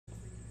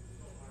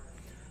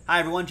Hi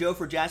everyone, Joe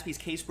for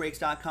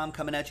JaspysCaseBreaks.com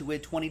coming at you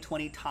with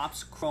 2020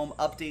 Topps Chrome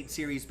Update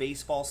Series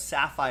Baseball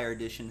Sapphire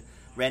Edition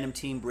Random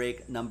Team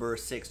Break number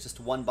 6. Just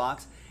one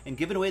box and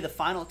giving away the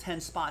final 10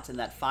 spots in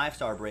that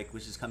 5-star break,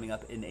 which is coming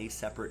up in a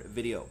separate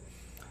video.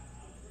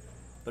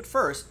 But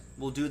first,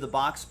 we'll do the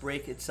box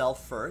break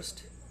itself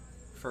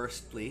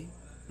firstly.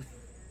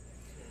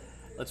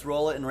 Let's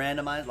roll it and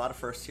randomize. A lot of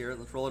firsts here.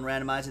 Let's roll and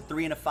randomize it.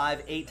 3 and a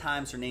 5, 8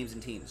 times for names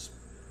and teams.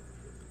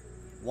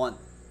 1,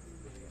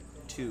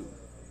 2,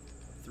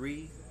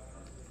 3,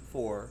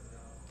 4,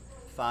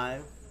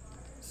 5,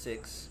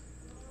 6,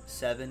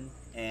 7,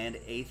 and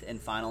 8th and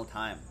final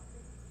time.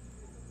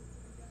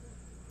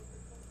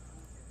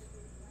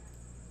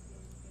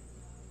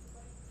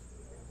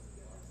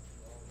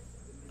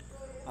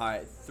 All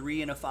right,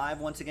 3 and a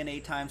 5, once again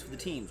 8 times for the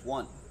teams.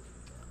 1,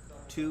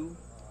 2,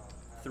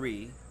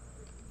 3,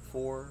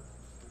 4,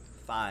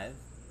 5,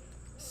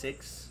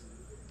 6,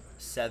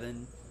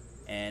 7,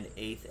 and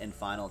 8th and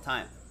final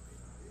time.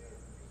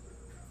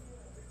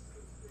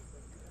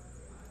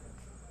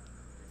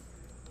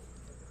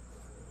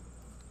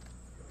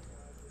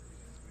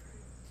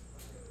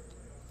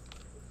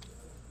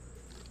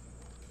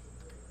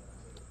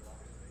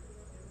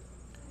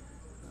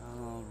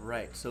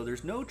 Right, so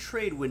there's no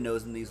trade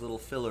windows in these little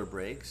filler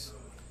breaks,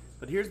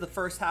 but here's the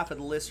first half of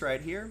the list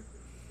right here.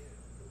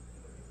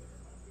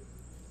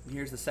 And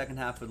here's the second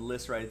half of the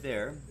list right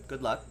there.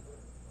 Good luck.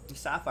 The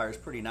Sapphire is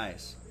pretty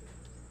nice.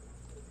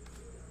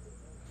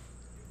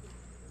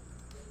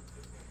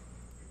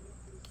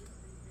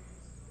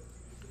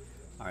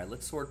 All right,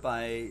 let's sort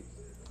by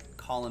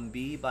column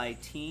B by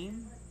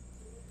team,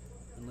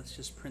 and let's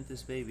just print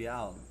this baby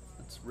out.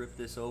 Let's rip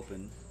this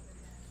open,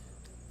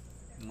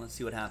 and let's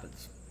see what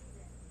happens.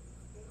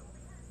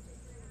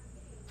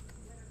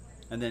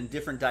 And then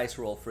different dice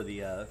roll for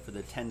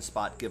the 10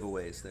 spot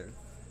giveaways there.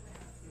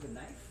 The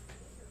knife.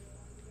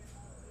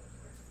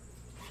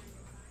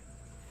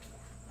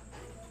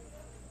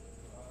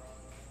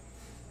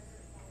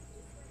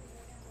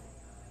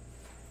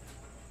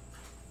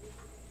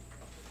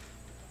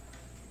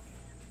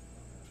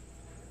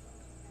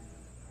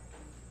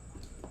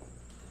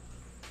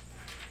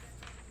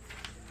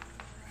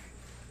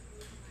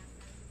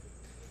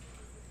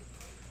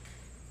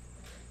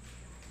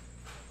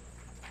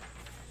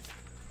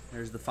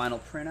 There's the final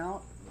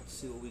printout. Let's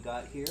see what we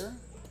got here.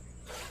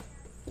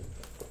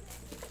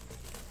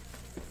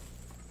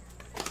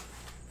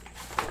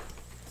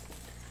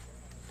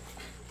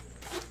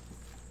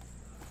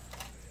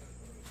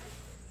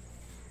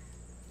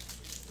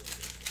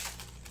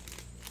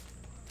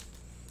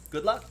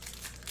 Good luck.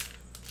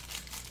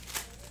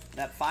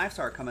 That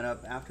 5-star coming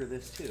up after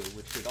this too,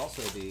 which should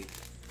also be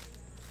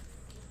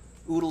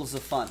oodles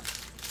of fun.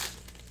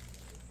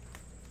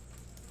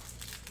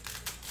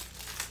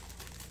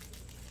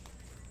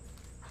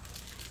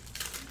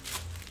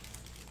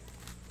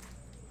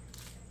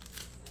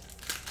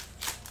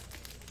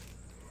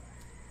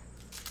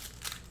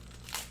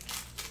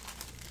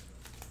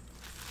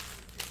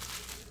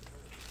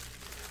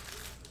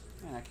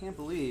 Man, I can't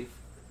believe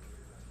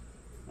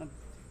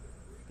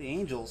the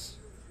Angels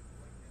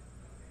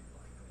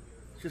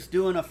just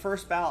doing a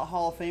first ballot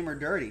Hall of Famer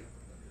dirty.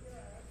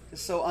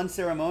 Just so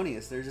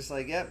unceremonious. They're just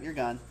like, yep, you're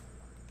gone.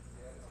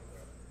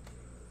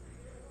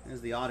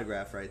 There's the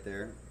autograph right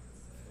there.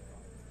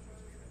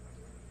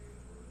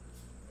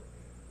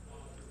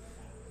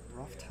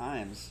 Rough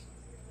times.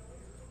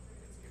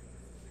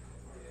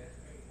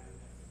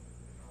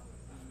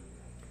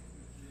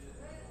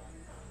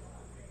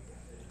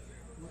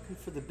 Looking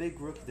for the big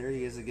rookie. There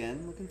he is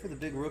again. Looking for the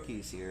big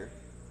rookies here.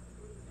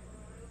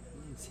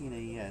 I haven't seen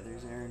any yet.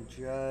 There's Aaron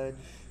Judge.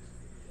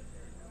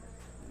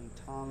 And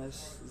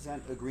Thomas. Is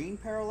that a green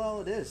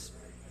parallel? It is.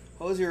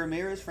 Jose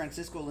Ramirez,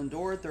 Francisco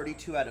Lindor,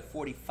 32 out of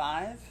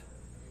 45.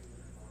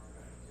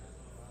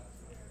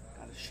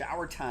 Got a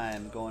shower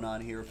time going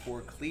on here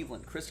for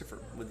Cleveland. Christopher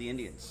with the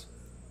Indians.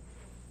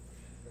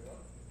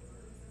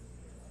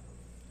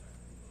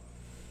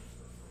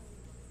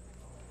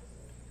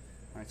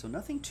 Alright, so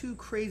nothing too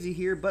crazy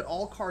here, but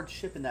all cards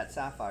ship in that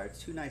Sapphire.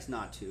 It's too nice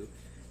not to.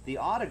 The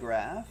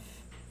autograph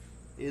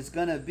is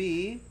going to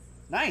be,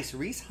 nice,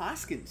 Rhys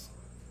Hoskins.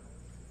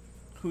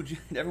 Did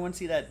everyone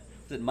see that?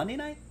 Was it Monday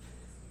night?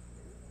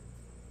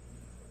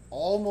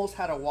 Almost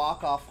had a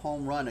walk-off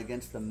home run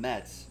against the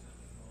Mets,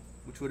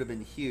 which would have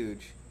been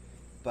huge,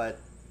 but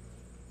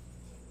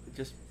it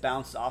just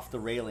bounced off the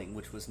railing,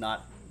 which was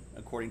not,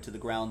 according to the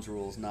grounds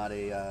rules, not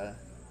a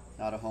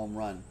home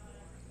run.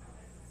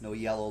 No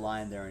yellow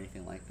line there or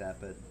anything like that,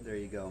 but there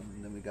you go.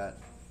 And then we got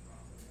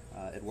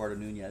Eduardo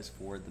Nunez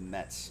for the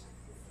Mets.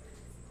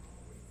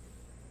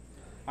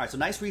 All right, so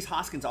nice Rhys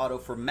Hoskins auto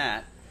for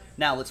Matt.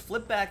 Now let's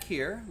flip back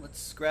here.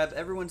 Let's grab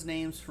everyone's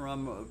names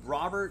from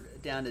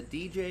Robert down to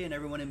DJ and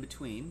everyone in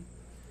between.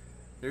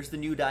 There's the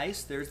new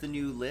dice. There's the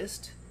new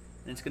list.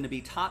 And it's going to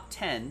be top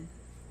 10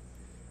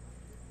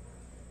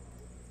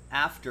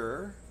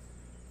 after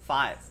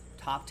 5.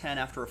 Top 10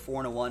 after a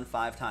 4 and a 1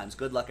 5 times.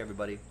 Good luck,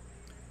 everybody.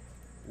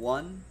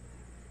 1,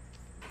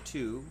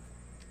 2,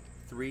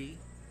 3,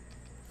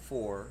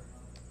 4,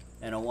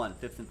 and a 1,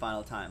 fifth and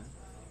final time.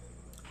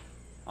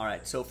 All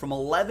right, so from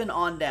 11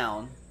 on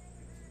down,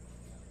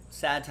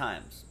 sad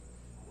times.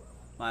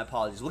 My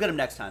apologies. We'll get them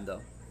next time,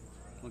 though.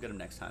 We'll get them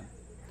next time.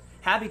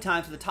 Happy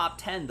times for the top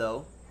 10,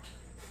 though.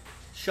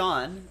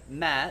 Sean,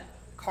 Matt,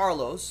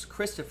 Carlos,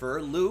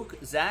 Christopher, Luke,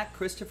 Zach,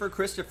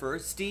 Christopher,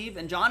 Steve,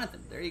 and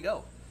Jonathan. There you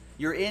go.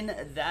 You're in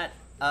that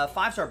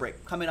 5-star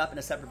break coming up in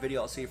a separate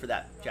video. I'll see you for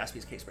that.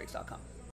 JaspysCaseBreaks.com.